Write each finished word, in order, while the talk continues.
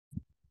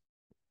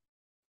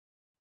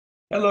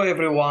Hello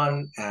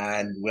everyone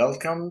and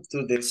welcome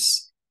to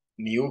this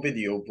new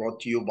video brought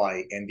to you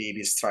by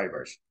NDEB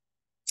Strivers.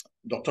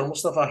 Dr.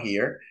 Mustafa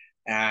here,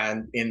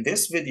 and in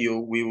this video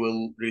we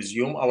will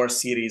resume our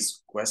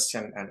series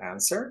question and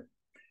answer,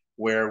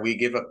 where we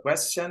give a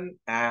question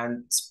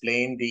and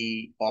explain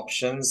the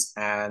options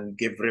and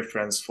give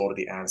reference for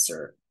the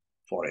answer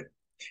for it.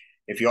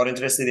 If you are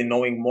interested in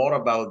knowing more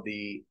about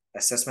the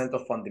Assessment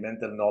of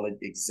Fundamental Knowledge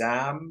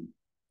exam,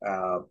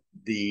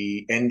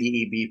 the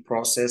NDEB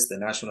process, the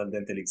National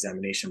Dental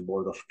Examination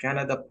Board of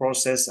Canada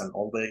process, and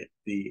all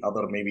the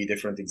other maybe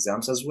different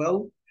exams as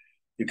well,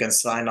 you can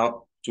sign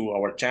up to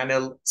our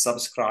channel,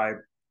 subscribe,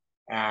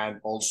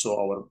 and also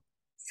our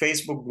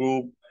Facebook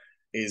group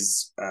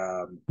is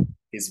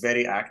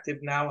very active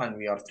now, and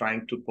we are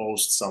trying to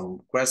post some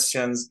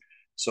questions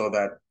so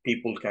that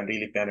people can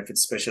really benefit,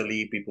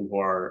 especially people who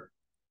are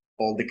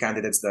all the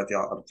candidates that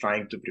are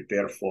trying to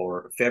prepare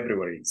for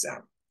February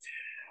exam.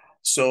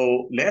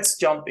 So let's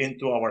jump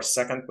into our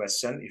second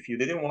question. If you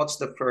didn't watch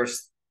the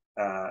first,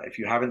 if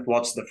you haven't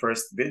watched the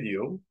first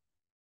video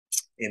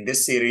in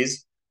this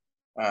series,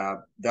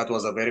 that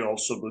was a very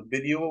also good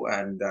video,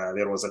 and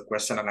there was a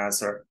question and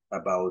answer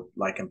about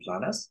lichen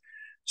planus.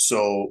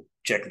 So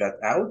check that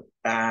out,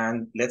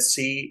 and let's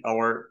see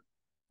our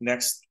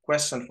next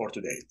question for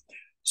today.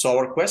 So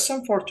our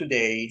question for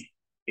today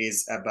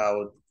is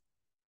about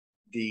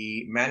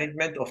the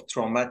management of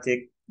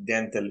traumatic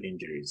dental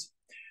injuries,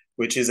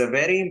 which is a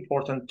very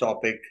important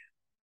topic,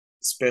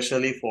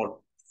 especially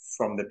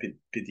from the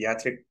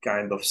pediatric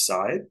kind of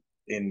side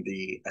in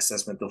the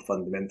assessment of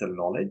fundamental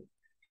knowledge.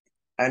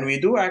 And we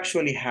do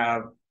actually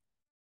have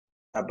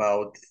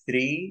about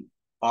 3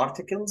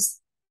 articles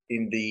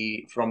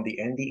from the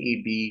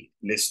NDEB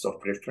list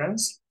of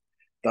reference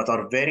that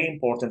are very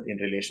important in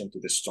relation to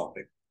this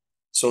topic.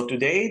 So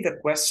today, the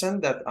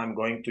question that I'm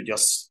going to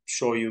just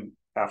show you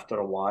after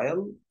a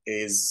while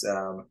is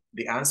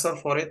the answer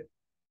for it,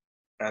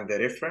 and the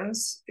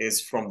reference is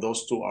from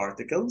those 2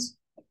 articles.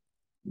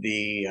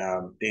 The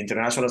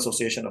International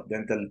Association of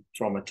Dental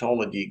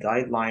Traumatology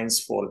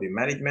Guidelines for the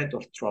Management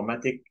of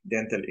Traumatic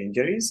Dental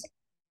Injuries,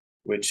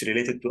 which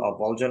related to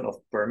avulsion of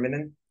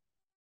permanent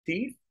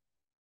teeth.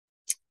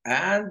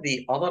 And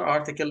the other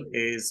article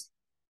is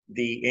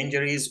the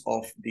injuries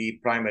of the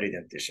primary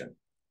dentition.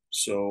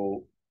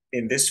 So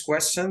in this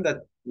question that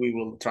we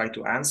will try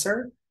to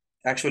answer,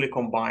 actually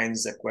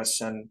combines a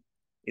question.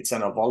 It's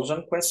an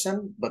avulsion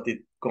question, but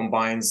it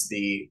combines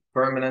the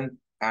permanent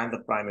and the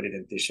primary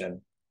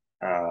dentition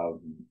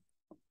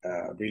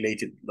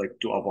related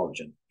to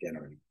avulsion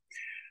generally.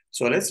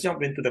 So let's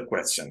jump into the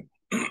question.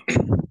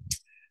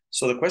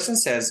 So the question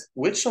says,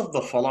 which of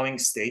the following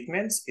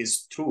statements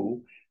is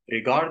true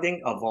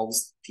regarding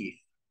avulsed teeth?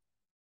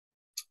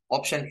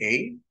 Option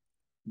A,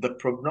 the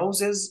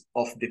prognosis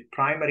of the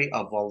primary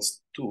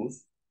avulsed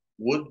tooth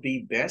would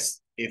be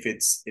best if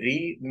it's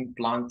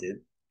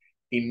reimplanted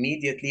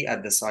immediately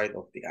at the site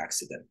of the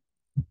accident.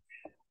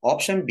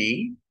 Option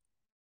B,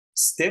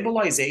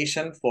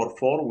 stabilization for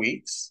 4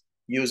 weeks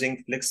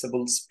using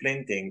flexible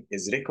splinting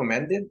is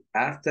recommended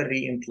after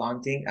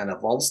reimplanting an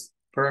avulsed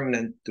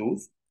permanent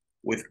tooth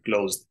with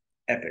closed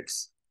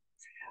apex.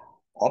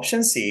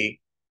 Option C,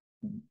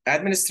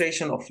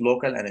 administration of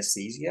local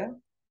anesthesia,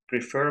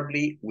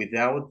 preferably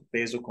without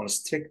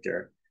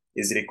vasoconstrictor,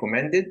 is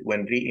recommended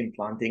when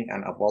reimplanting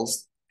an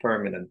avulsed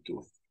permanent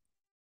tooth.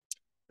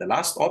 The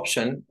last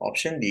option,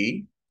 option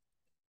D,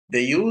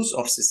 the use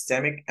of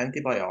systemic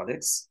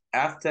antibiotics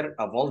after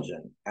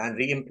avulsion and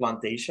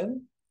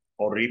reimplantation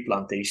or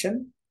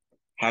replantation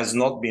has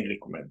not been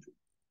recommended.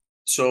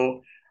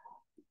 So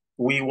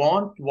we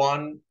want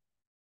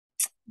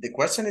the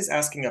question is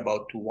asking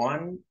about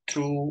one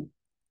true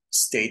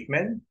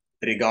statement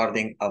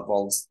regarding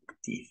avulsed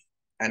teeth.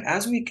 And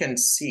as we can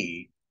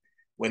see,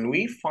 when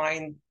we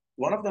find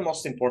one of the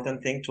most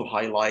important things to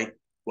highlight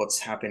what's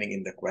happening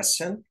in the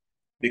question,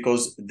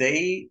 because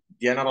they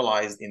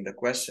generalized in the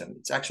question.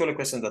 It's actually a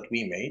question that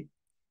we made.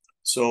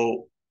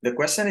 So the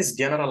question is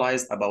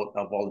generalized about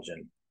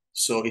avulsion.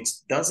 So it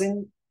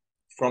doesn't,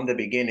 from the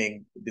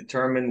beginning,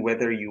 determine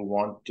whether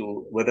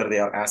they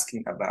are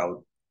asking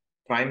about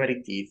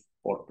primary teeth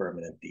or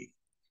permanent teeth.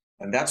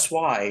 And that's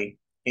why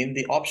in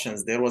the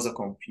options, there was a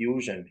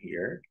confusion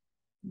here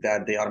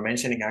that they are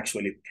mentioning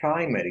actually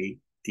primary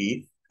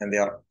teeth, and they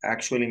are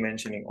actually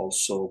mentioning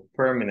also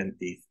permanent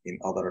teeth in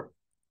other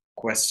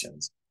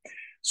questions.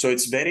 So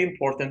it's very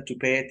important to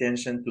pay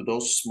attention to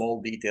those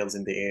small details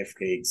in the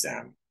AFK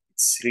exam.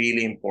 It's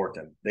really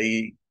important.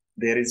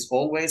 There is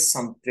always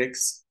some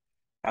tricks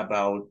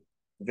about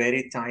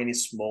very tiny,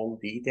 small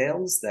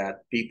details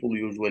that people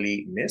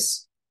usually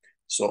miss.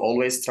 So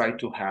always try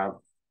to have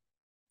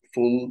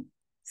full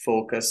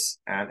focus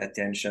and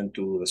attention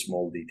to the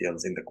small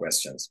details in the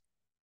questions.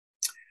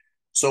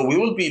 So we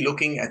will be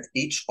looking at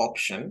each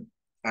option,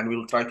 and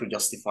we'll try to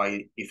justify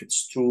if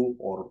it's true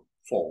or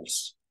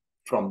false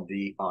from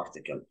the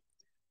article.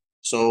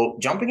 So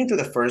jumping into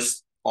the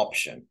first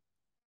option,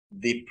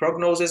 the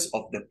prognosis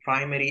of the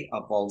primary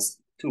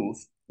avulsed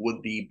tooth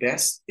would be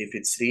best if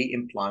it's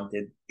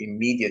re-implanted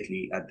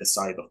immediately at the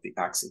site of the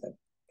accident.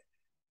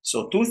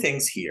 So two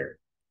things here.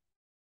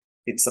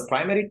 It's a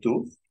primary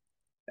tooth,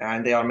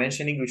 and they are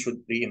mentioning we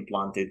should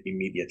re-implant it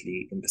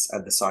immediately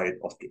at the site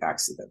of the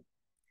accident.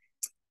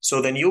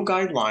 So the new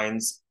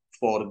guidelines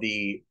for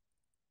the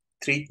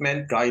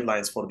treatment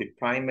guidelines for the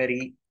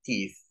primary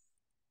teeth,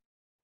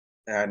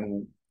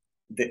 and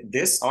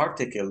this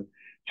article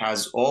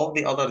has all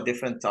the other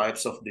different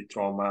types of the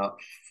trauma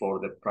for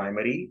the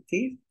primary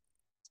teeth,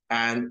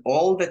 and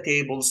all the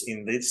tables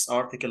in this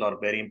article are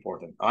very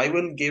important. I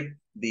will give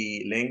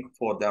the link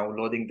for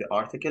downloading the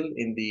article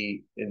in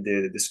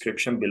the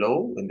description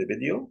below in the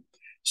video.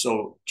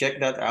 So check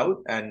that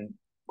out, and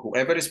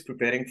whoever is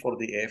preparing for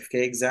the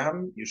AFK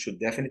exam, you should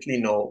definitely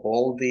know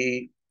all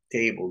the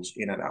tables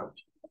in and out.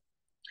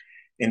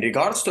 In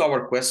regards to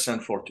our question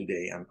for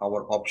today and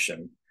our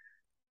option,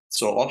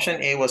 so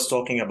option A was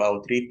talking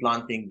about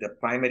replanting the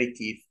primary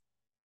teeth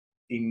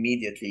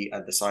immediately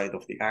at the site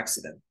of the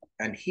accident.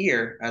 And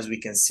here, as we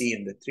can see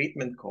in the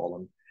treatment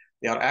column,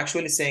 they are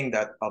actually saying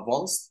that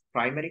avulsed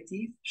primary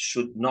teeth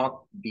should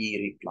not be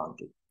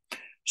replanted.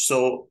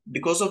 So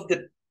because of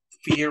the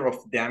fear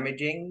of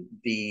damaging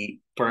the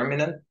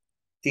permanent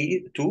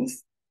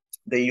tooth,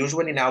 they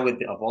usually now with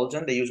the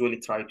avulsion, they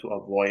usually try to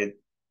avoid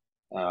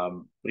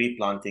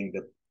replanting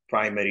the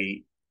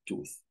primary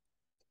tooth.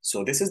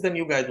 So this is the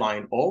new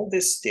guideline. All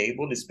this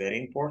table is very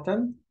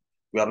important.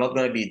 We are not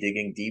going to be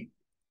digging deep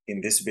in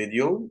this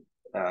video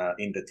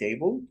in the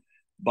table,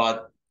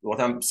 but what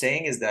I'm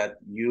saying is that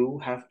you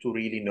have to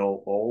really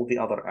know all the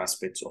other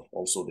aspects of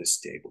also this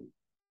table.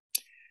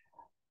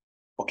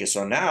 Okay,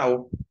 so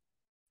now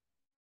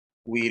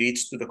we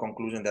reached to the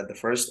conclusion that the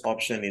first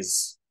option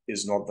is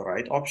not the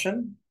right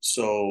option.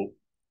 So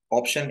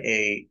option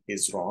A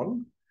is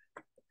wrong.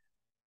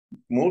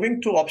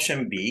 Moving to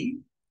option B,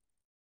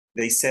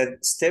 they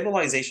said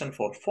stabilization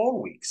for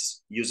 4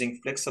 weeks using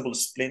flexible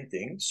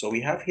splinting. So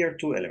we have here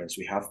two elements.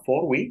 We have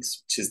 4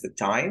 weeks, which is the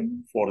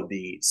time for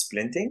the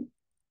splinting.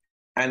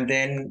 And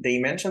then they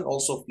mentioned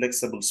also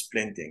flexible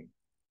splinting,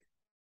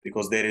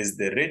 because there is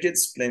the rigid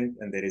splint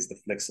and there is the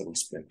flexible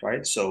splint,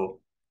 right? So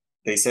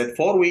they said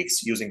 4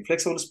 weeks using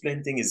flexible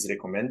splinting is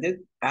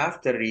recommended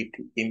after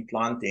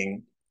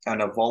implanting an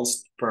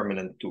avulsed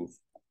permanent tooth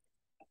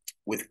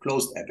with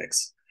closed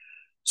apex.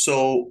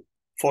 So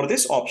for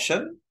this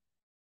option,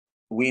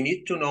 we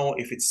need to know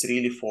if it's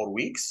really 4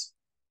 weeks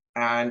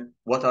and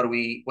what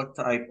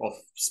type of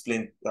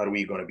splint are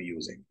we going to be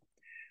using.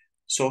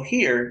 So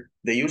here,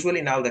 they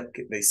usually now that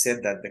they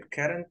said that the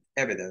current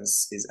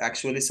evidence is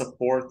actually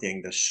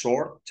supporting the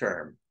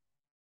short-term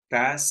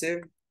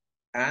passive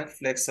and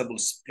flexible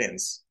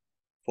splints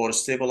for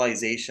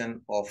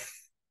stabilization of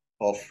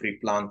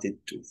replanted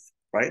tooth,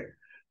 right?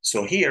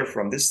 So here,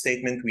 from this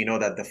statement, we know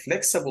that the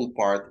flexible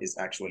part is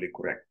actually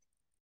correct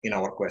in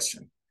our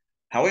question.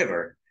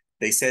 However,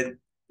 they said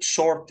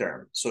short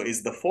term. So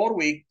is the 4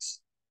 weeks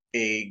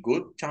a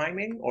good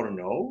timing or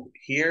no?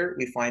 Here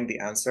we find the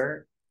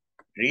answer.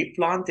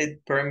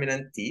 Replanted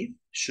permanent teeth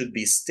should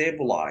be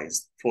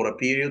stabilized for a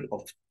period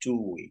of 2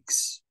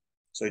 weeks.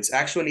 So it's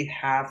actually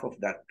half of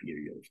that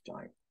period of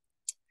time.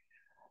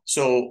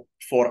 So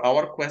for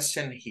our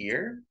question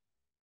here,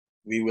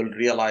 we will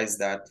realize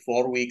that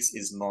 4 weeks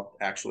is not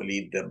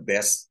actually the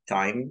best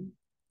time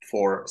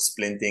for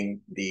splinting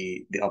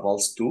the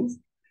avulsed tooth.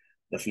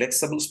 The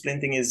flexible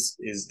splinting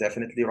is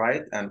definitely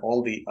right, and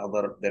all the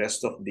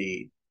rest of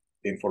the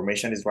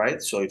information is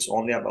right. So it's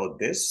only about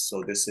this.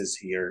 So this is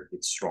here,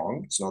 it's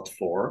wrong. It's not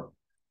 4,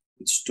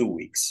 it's 2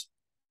 weeks.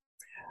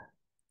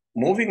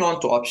 Moving on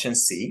to option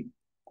C.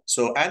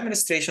 So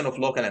administration of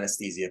local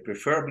anesthesia,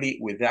 preferably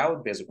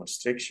without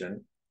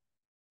vasoconstriction,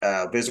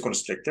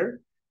 vasoconstrictor,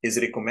 is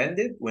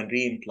recommended when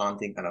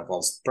reimplanting an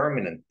avulsed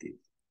permanent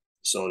teeth.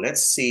 So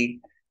let's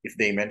see if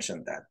they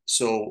mentioned that.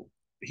 So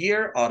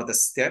here are the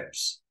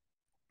steps.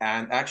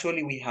 And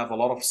actually, we have a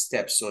lot of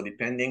steps. So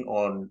depending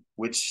on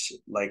which,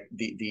 like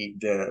the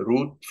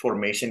root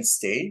formation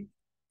stage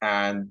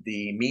and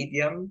the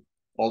medium,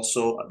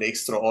 also the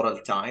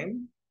extraoral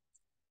time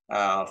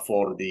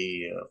for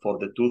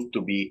the tooth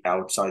to be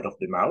outside of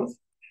the mouth,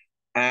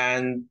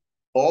 and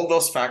all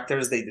those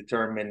factors, they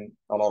determine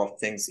a lot of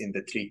things in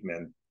the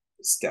treatment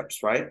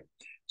steps, right?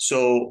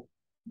 So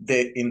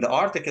in the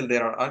article,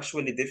 there are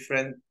actually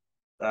different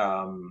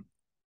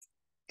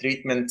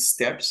treatment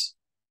steps.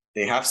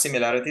 They have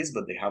similarities,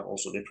 but they have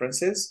also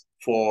differences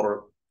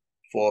for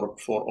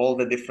all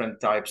the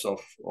different types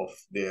of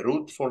the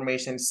root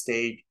formation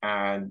stage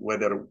and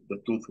whether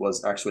the tooth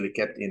was actually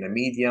kept in a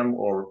medium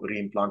or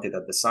reimplanted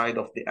at the site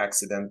of the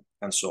accident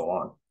and so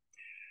on.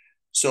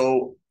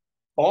 So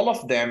all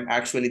of them,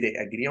 actually, they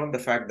agree on the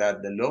fact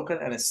that the local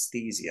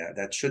anesthesia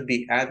that should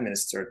be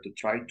administered to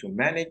try to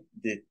manage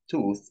the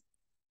tooth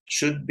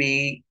should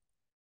be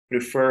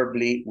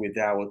preferably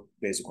without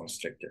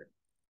vasoconstrictor.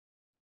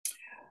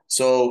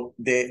 So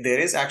there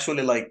is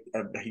actually like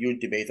a huge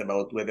debate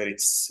about whether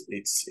it's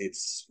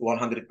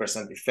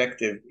 100%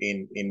 effective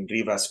in the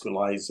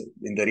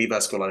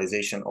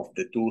revascularization of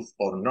the tooth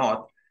or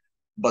not.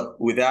 but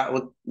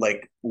without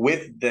like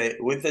with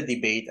the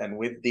debate and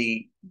with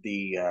the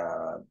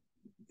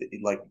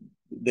like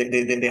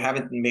they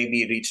haven't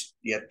maybe reached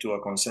yet to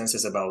a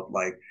consensus about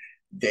like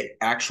the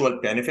actual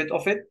benefit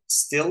of it.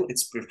 Still,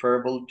 it's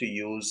preferable to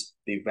use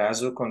the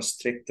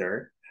vasoconstrictor.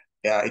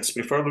 It's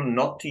preferable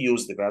not to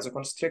use the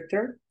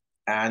vasoconstrictor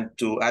and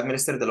to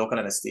administer the local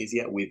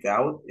anesthesia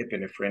without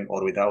epinephrine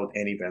or without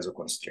any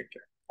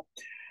vasoconstrictor.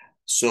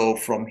 So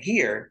from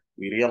here,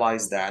 we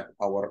realize that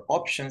our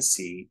option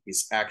C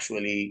is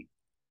actually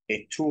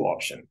a true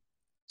option.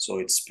 So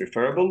it's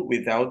preferable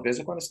without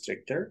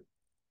vasoconstrictor.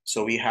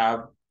 So we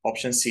have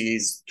option C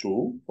is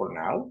true for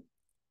now.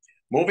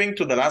 Moving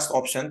to the last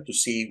option to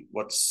see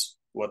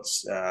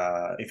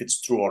if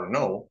it's true or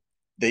no.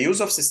 The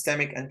use of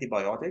systemic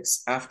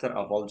antibiotics after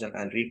avulsion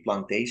and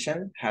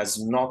replantation has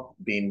not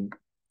been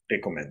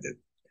recommended.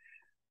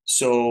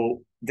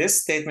 So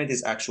this statement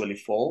is actually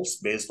false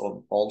based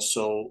on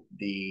also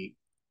the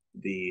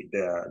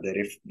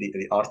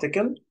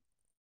article.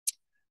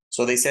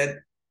 So they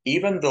said,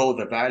 even though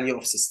the value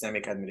of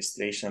systemic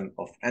administration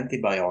of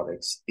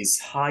antibiotics is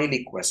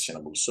highly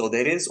questionable, so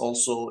there is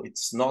also,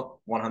 it's not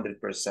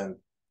 100%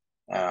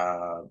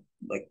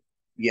 like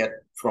yet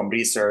from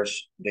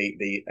research,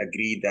 they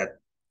agree that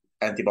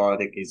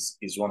antibiotic is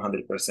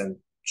 100%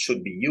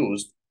 should be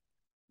used.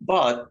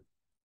 But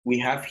we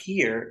have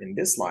here in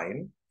this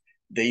line,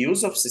 the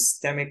use of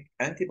systemic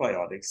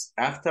antibiotics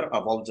after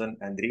avulsion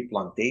and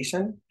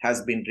replantation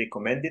has been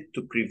recommended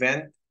to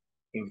prevent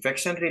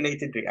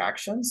infection-related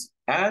reactions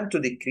and to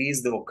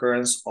decrease the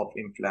occurrence of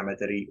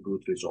inflammatory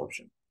root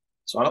resorption.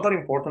 So another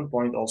important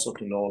point also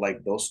to know,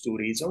 like those two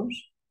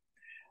reasons.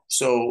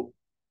 So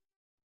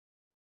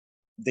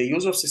the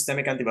use of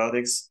systemic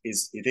antibiotics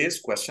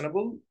is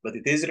questionable, but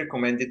it is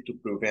recommended to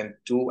prevent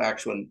two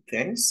actual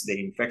things,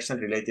 the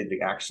infection-related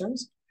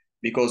reactions,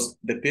 because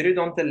the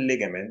periodontal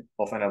ligament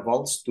of an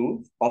avulsed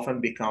tooth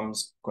often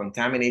becomes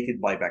contaminated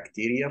by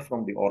bacteria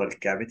from the oral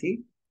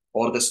cavity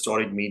or the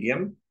storage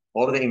medium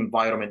or the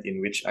environment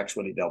in which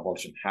actually the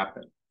avulsion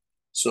happened.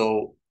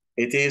 So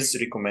it is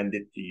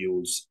recommended to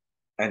use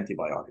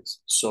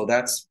antibiotics. So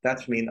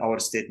that means our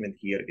statement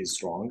here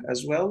is wrong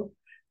as well,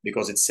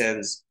 because it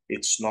says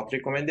it's not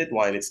recommended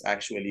while it's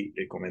actually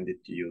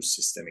recommended to use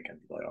systemic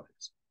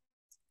antibiotics.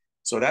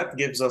 So that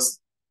gives us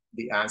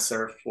the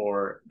answer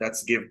for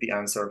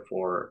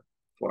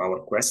our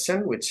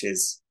question, which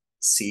is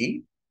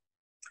C.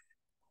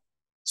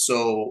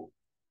 So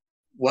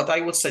what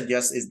I would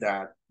suggest is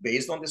that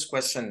based on this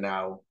question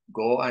now,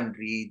 go and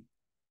read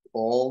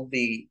all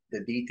the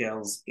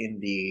details in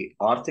the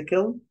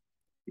article.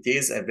 It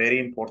is a very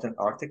important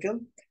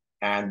article,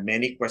 and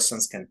many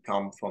questions can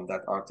come from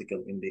that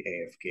article in the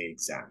AFK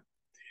exam.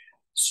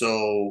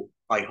 So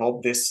I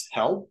hope this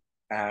helped.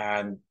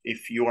 And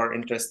if you are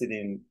interested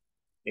in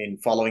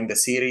following the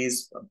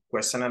series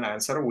question and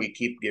answer, we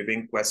keep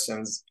giving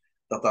questions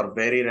that are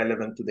very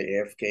relevant to the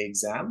AFK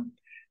exam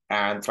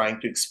and trying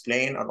to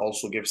explain and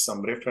also give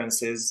some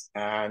references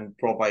and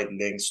provide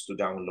links to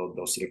download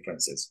those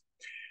references.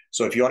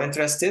 So if you are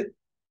interested,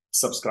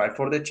 subscribe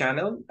for the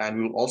channel, and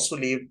we will also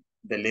leave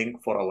the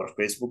link for our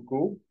Facebook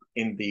group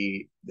in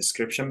the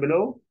description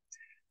below.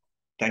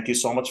 Thank you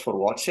so much for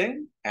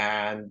watching,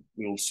 and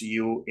we will see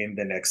you in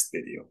the next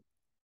video.